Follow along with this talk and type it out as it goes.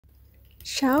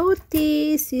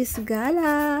Shouty, sis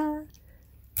Gala!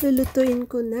 Lulutuin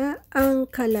ko na ang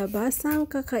kalabasang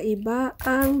kakaiba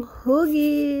ang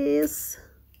hugis!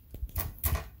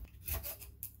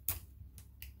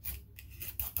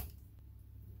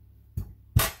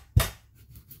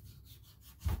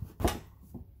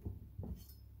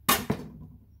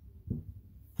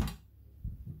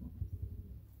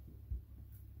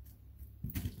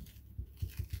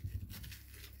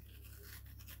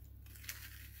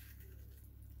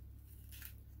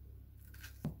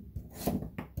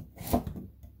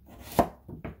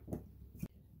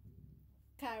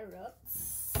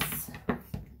 Carrots,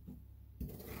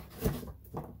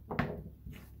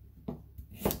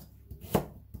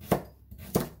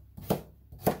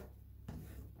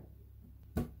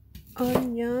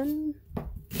 onion,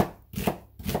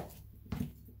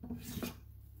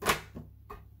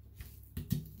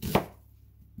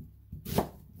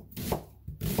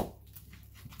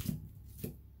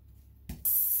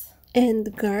 and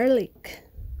garlic.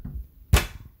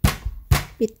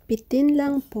 Pitpitin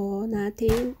lang po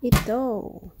natin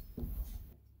ito.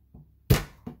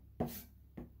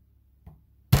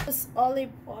 Use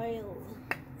olive oil.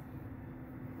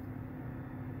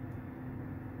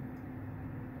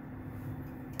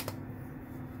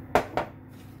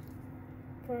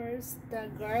 First, the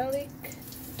garlic,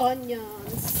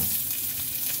 onions.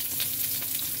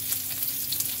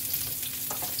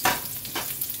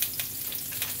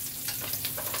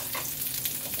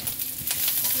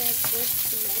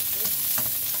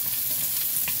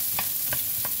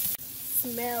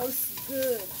 Smells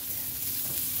good.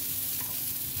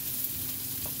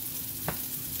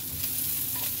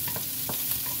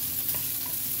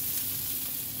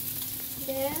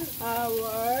 Then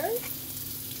our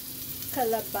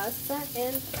kalabasa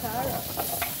and carrots.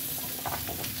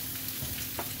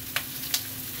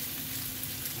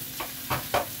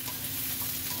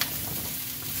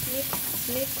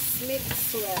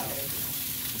 Mix well.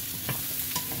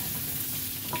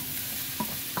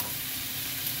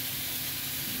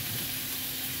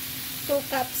 2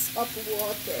 cups of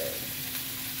water.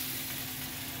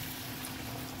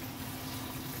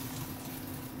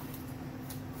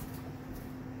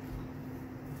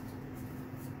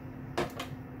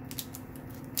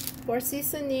 For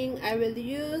seasoning, I will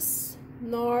use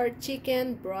Knorr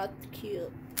chicken broth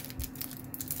cube.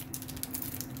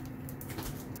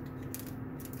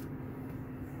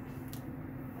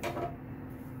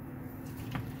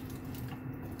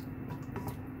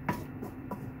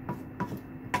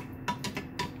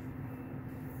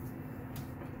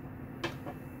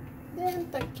 Then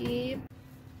takip.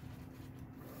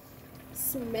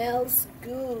 Smells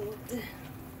good.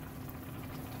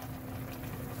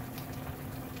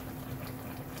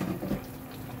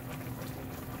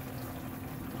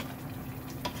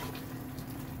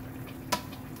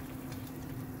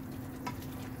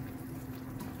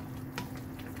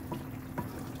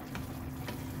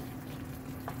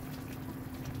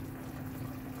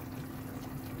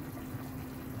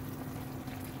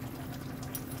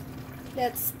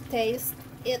 Let's taste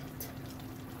it.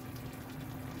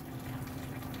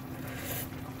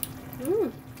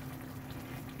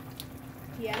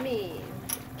 Yummy.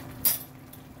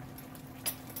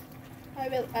 I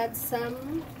will add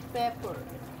some pepper.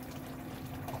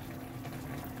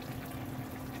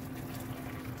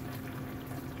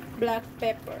 Black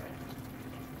pepper.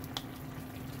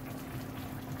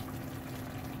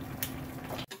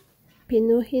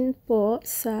 Pinuhin po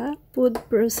sa food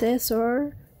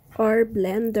processor or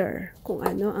blender kung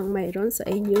ano ang mayroon sa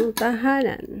inyong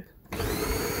tahanan.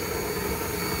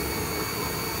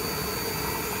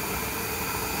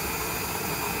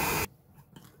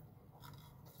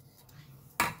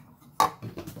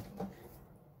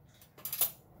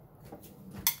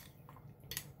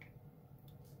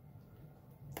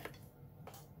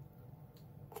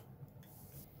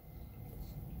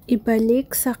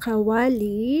 Ibalik sa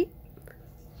kawali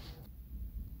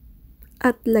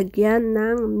at lagyan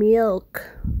ng milk.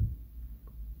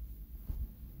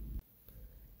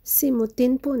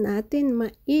 Simutin po natin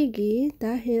maigi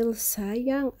dahil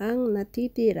sayang ang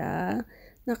natitira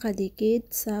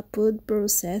nakadikit sa food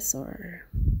processor.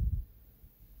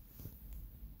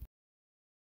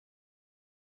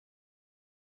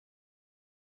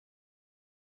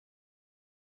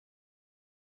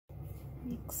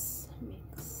 Mix.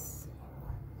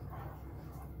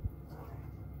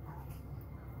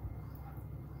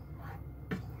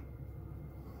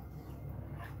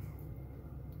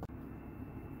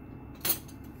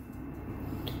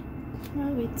 Now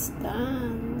it's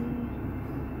done.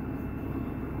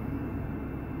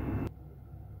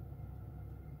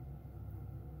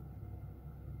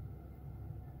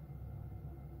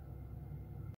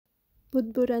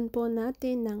 Budburan po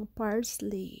natin ng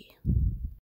parsley.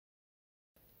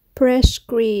 Fresh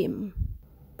cream.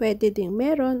 Pwede ding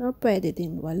meron or pwede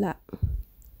ding wala.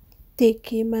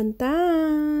 Tikiman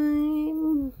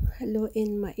time!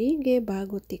 Haluin maigi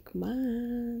bago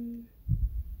tikman.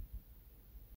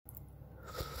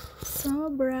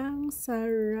 Sobrang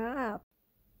sarap!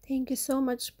 Thank you so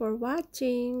much for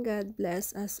watching. God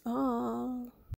bless us all.